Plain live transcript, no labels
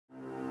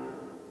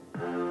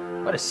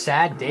What a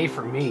sad day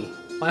for me.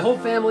 My whole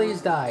family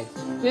has died.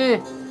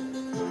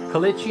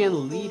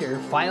 Kalitchian leader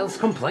files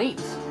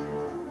complaints.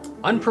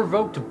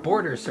 Unprovoked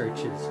border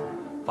searches.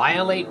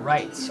 Violate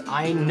rights.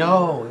 I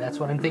know. That's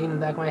what I'm thinking in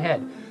the back of my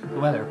head. The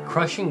weather.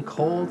 Crushing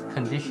cold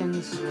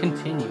conditions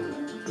continue.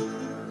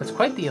 That's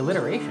quite the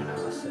alliteration, I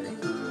must say.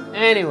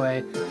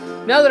 Anyway,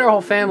 now that our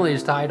whole family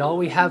is died, all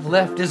we have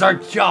left is our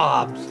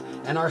jobs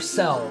and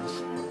ourselves.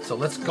 So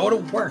let's go to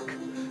work.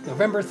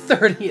 November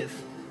 30th,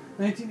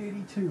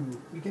 1982.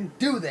 We can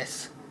do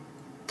this.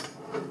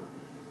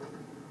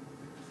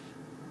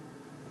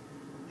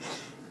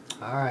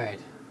 Alright.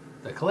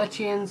 The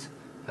Kalitchians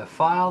have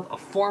filed a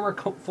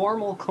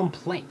formal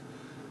complaint.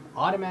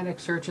 Automatic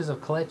searches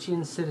of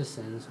Kalitchian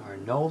citizens are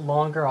no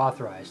longer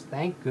authorized.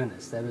 Thank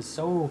goodness. That was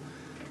so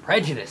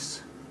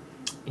prejudiced.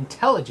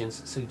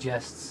 Intelligence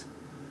suggests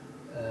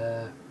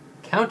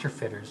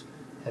counterfeiters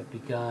have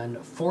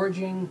begun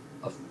forging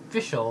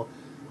official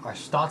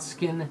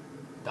Arstotzkan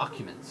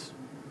documents.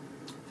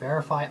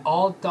 Verify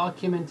all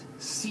document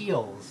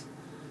seals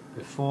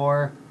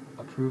before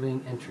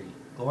approving entry.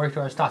 Glory to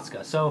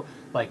Arstotzka. So,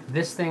 like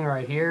this thing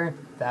right here,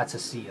 that's a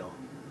seal.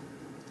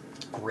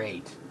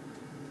 Great.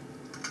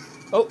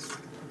 Oh,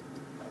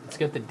 let's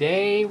get the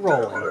day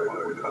rolling.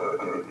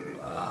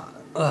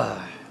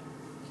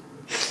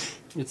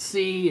 Let's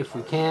see if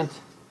we can't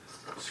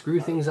screw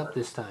things up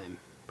this time.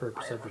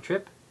 Purpose of the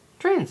trip,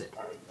 transit.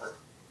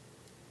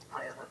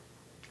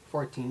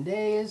 14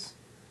 days.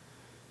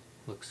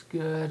 Looks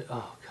good.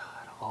 Oh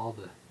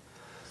God,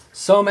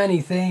 so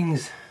many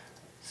things.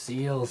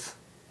 Seals.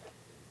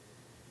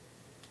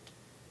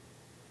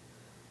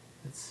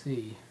 Let's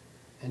see.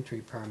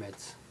 Entry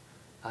permits.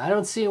 I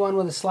don't see one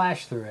with a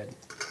slash through it.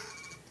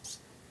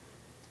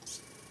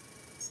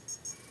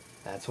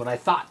 That's what I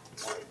thought.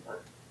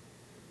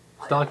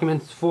 This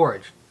document's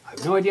forged. I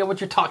have no idea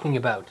what you're talking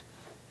about.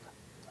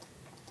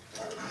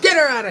 Get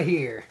her out of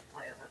here!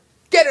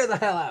 Get her the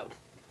hell out!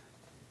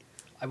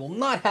 I will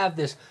not have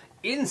this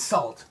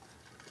insult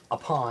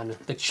upon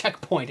the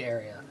checkpoint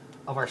area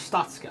of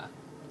Arstotzka.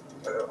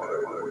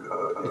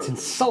 It's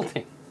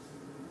insulting.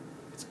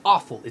 It's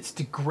awful. It's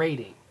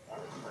degrading.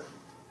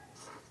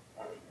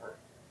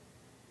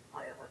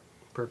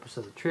 Purpose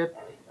of the trip,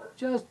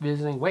 just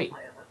visiting. Wait,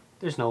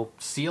 there's no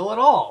seal at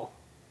all.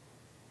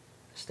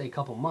 Stay a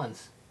couple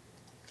months.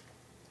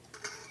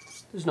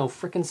 There's no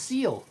frickin'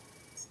 seal.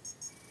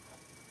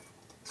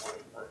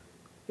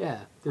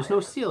 Yeah, there's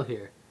no seal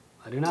here.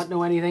 I do not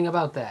know anything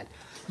about that.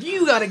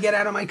 You gotta get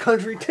out of my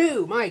country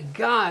too! My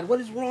God, what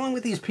is wrong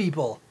with these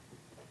people?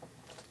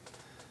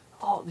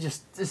 Oh,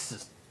 this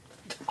is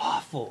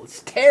awful.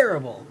 It's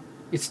terrible.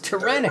 It's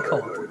tyrannical.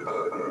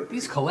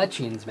 These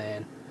Kalitchians,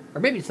 man.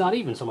 Or maybe it's not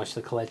even so much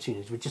the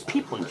Kalitchians, but just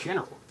people in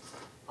general.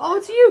 Oh,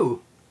 it's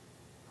you!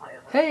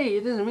 Hey,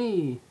 it is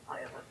me.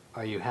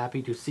 Are you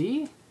happy to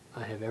see?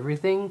 I have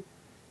everything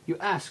you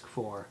ask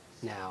for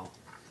now.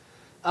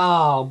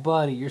 Oh,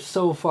 buddy, you're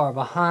so far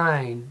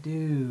behind,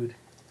 dude.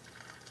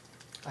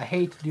 I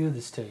hate to do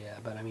this to you,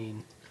 but I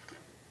mean...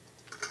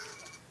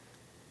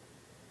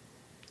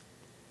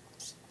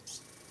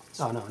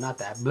 Oh, no, not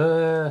that.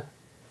 Blah.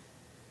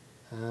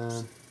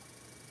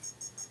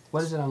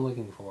 What is it I'm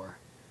looking for?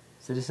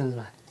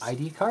 Citizen's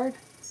ID card?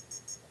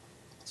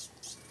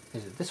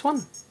 Is it this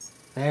one?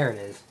 There it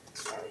is.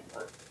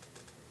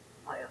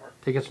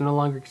 Tickets are no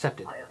longer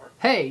accepted.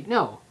 Hey,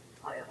 no.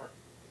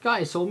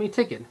 Guy sold me a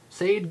ticket.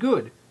 Say it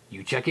good.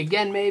 You check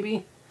again,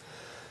 maybe?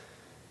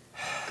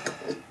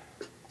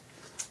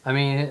 I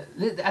mean,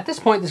 at this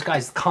point, this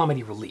guy's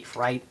comedy relief,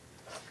 right?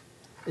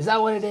 Is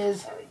that what it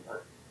is?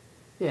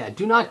 Yeah,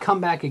 do not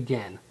come back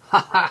again.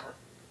 Haha.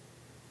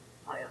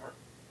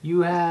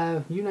 You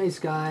nice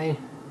guy,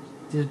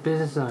 did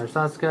business in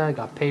Arstotzka,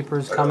 got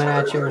papers coming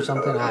at you or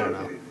something, I don't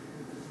know.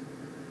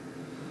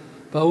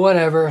 But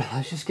whatever,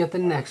 let's just get the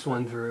next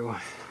one through.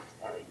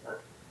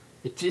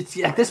 It's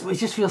at this point, it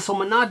just feels so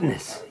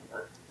monotonous.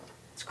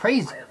 It's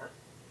crazy.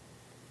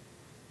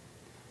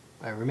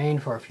 I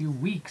remained for a few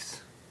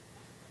weeks.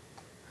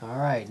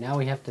 Alright, now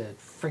we have to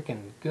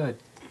frickin' good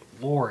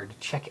lord,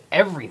 check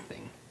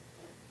everything.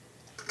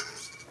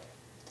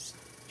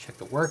 Check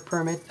the work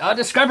permit. Oh,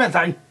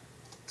 discrepancy!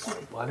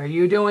 What are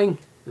you doing?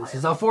 This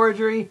is a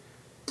forgery.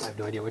 I have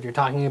no idea what you're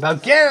talking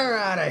about. Get her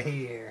out of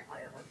here!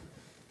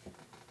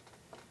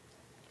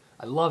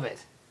 I love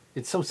it.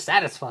 It's so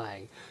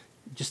satisfying.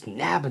 Just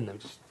nabbing them,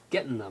 just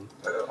getting them.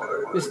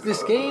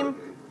 This game,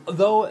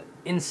 though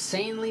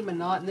insanely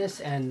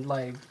monotonous and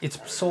like its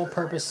sole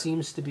purpose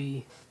seems to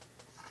be...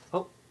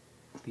 Oh,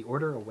 the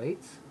order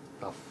awaits?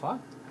 The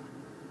fuck?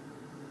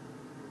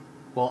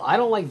 Well, I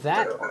don't like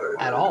that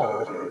at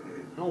all. I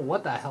don't know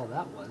what the hell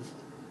that was.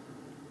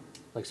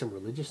 Like some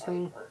religious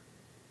thing?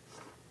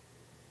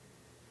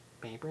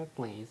 Paper,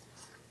 please.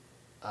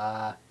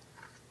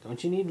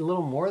 Don't you need a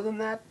little more than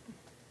that?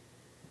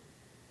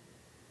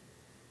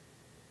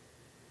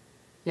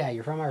 Yeah,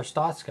 you're from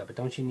Arstotzka, but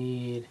don't you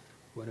need...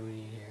 What do we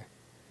need here?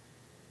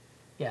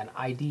 Yeah, an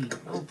ID.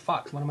 Oh,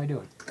 fuck. What am I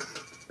doing?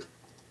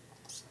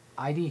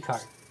 ID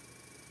card.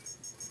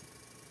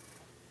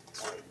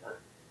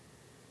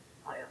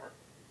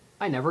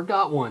 I never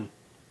got one.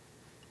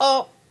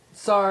 Oh,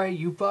 sorry,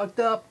 you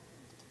fucked up.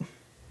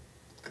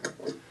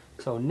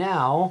 So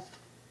now,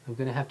 I'm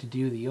gonna have to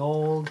do the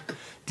old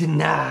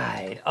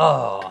denied.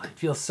 Oh, it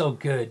feels so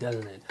good,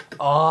 doesn't it?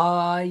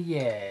 Oh,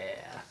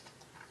 yeah.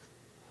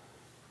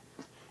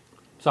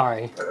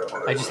 Sorry,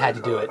 I just had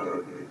to do it.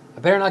 I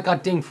better not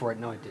got dinged for it.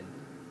 No, I didn't.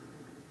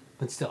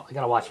 But still, I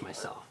gotta watch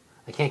myself.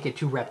 I can't get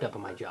too wrapped up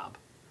in my job.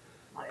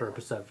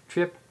 Purpose of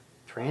trip,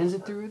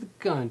 transit through the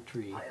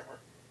country.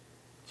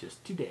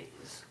 Just 2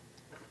 days.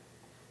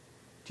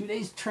 2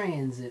 days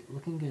transit,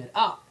 looking good.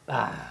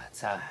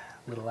 It's a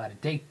little out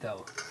of date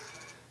though,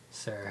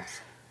 sir.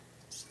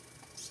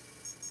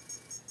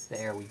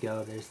 There we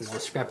go, there's the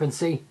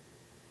discrepancy.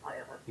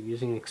 You're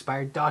using an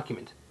expired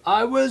document.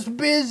 I was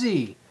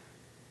busy!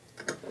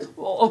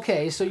 Well,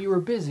 okay, so you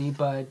were busy,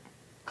 but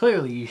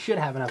clearly you should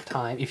have enough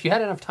time. If you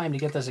had enough time to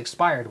get this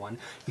expired one,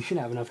 you should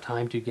have enough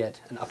time to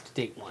get an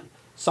up-to-date one.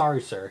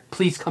 Sorry, sir.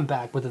 Please come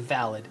back with a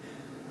valid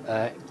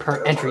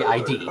per entry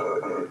ID.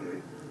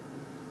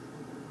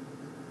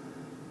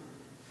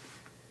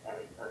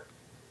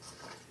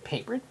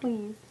 Paper,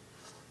 please.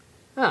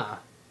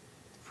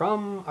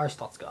 From our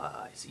Stotska,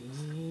 I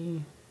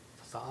see.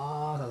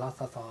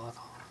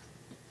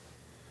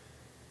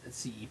 Let's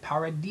see,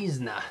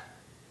 Paradisna.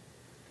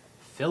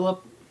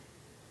 Philip,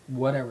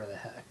 whatever the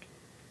heck.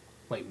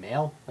 Wait,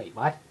 mail? Wait,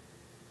 what?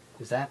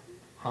 Is that?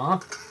 Huh?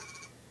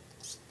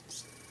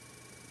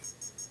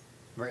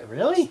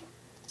 Really?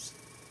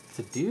 It's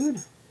a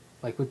dude?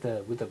 Like with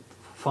the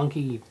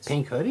funky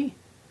pink hoodie?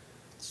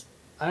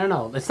 I don't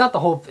know. It's not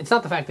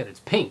the fact that it's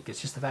pink.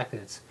 It's just the fact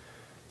that it's,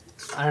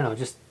 I don't know,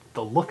 just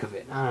the look of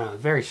it. I don't know.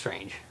 Very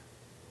strange.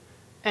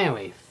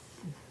 Anyway,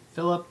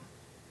 Philip,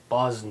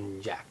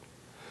 Bosnjak.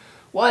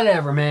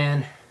 Whatever,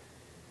 man.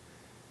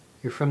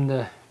 You're from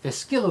the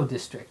Veskilo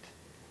district.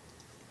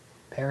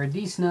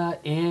 Paradisna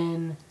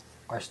in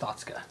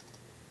Arstotska.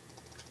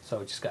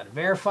 So just got to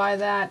verify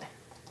that.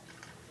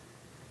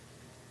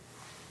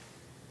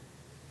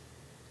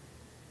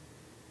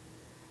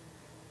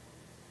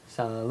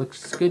 So that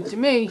looks good to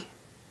me.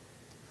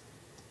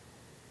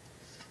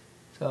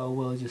 So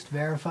we'll just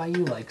verify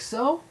you like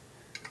so.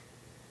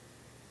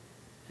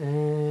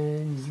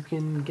 And you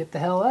can get the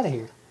hell out of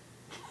here.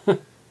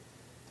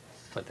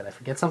 What, did I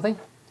forget something?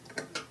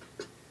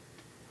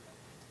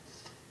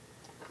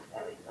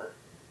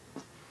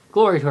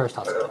 Glory to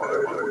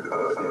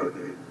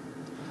Arstotska.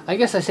 I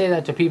guess I say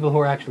that to people who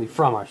are actually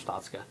from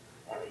Arstotska.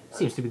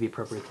 Seems to be the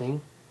appropriate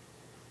thing.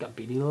 Got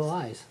beady little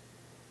eyes.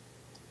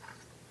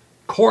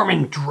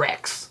 Corman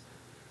Drex.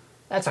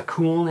 That's a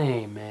cool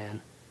name,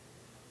 man.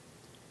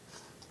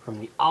 From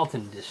the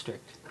Alton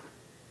district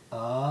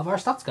of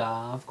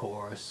Arstotska, of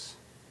course.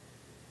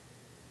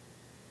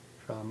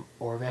 From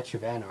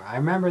Orvetchevanor. I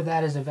remember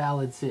that as a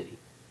valid city.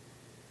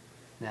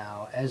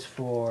 Now, as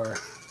for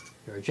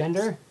your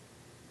gender,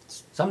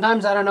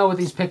 sometimes I don't know with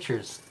these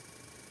pictures.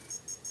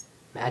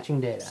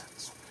 Matching data.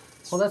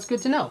 Well, that's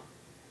good to know.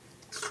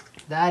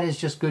 That is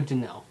just good to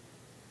know.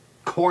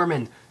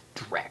 Corman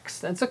Drex.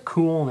 That's a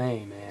cool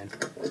name, man.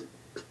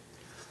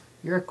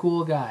 You're a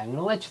cool guy. I'm going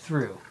to let you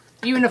through.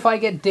 Even if I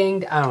get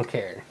dinged, I don't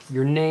care.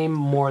 Your name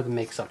more than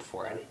makes up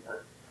for it.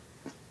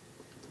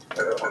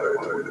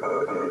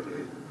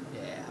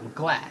 Yeah, I'm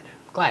glad.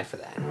 Glad for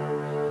that.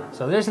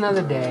 So there's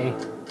another day.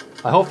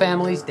 My whole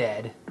family's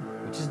dead,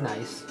 which is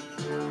nice.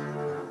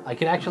 I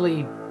could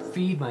actually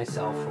feed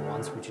myself for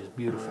once, which is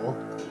beautiful.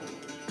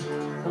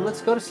 And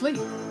let's go to sleep.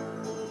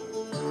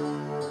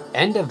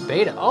 End of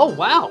beta. Oh,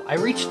 wow. I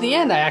reached the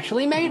end. I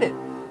actually made it.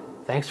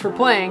 Thanks for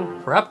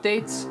playing. For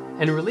updates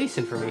and release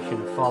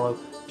information, follow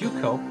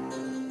Ducope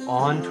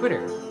on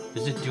Twitter.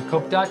 Visit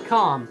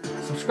ducope.com.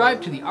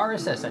 Subscribe to the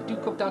RSS at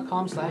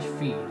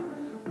ducope.com/feed.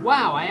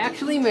 Wow, I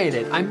actually made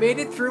it. I made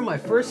it through my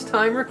first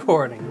time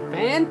recording.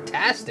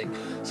 Fantastic.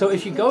 So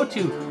if you go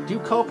to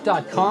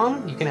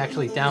ducope.com, you can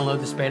actually download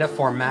this beta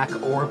for Mac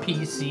or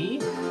PC.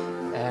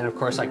 And of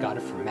course I got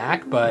it for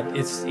Mac, but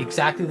it's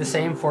exactly the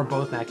same for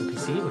both Mac and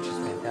PC, which is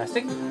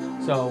fantastic.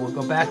 So we'll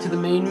go back to the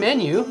main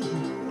menu.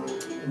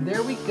 And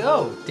there we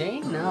go, day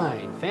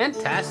 9.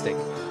 Fantastic.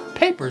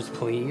 Papers,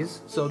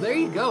 please. So there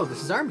you go.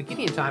 This is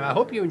ArmagideonTime. I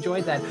hope you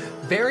enjoyed that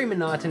very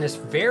monotonous,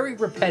 very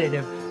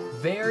repetitive,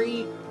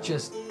 very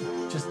just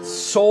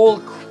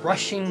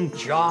soul-crushing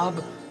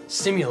job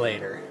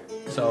simulator.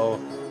 So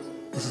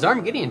this is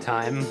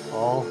ArmagideonTime.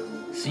 I'll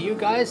see you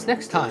guys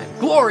next time.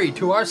 Glory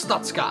to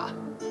Arstotska!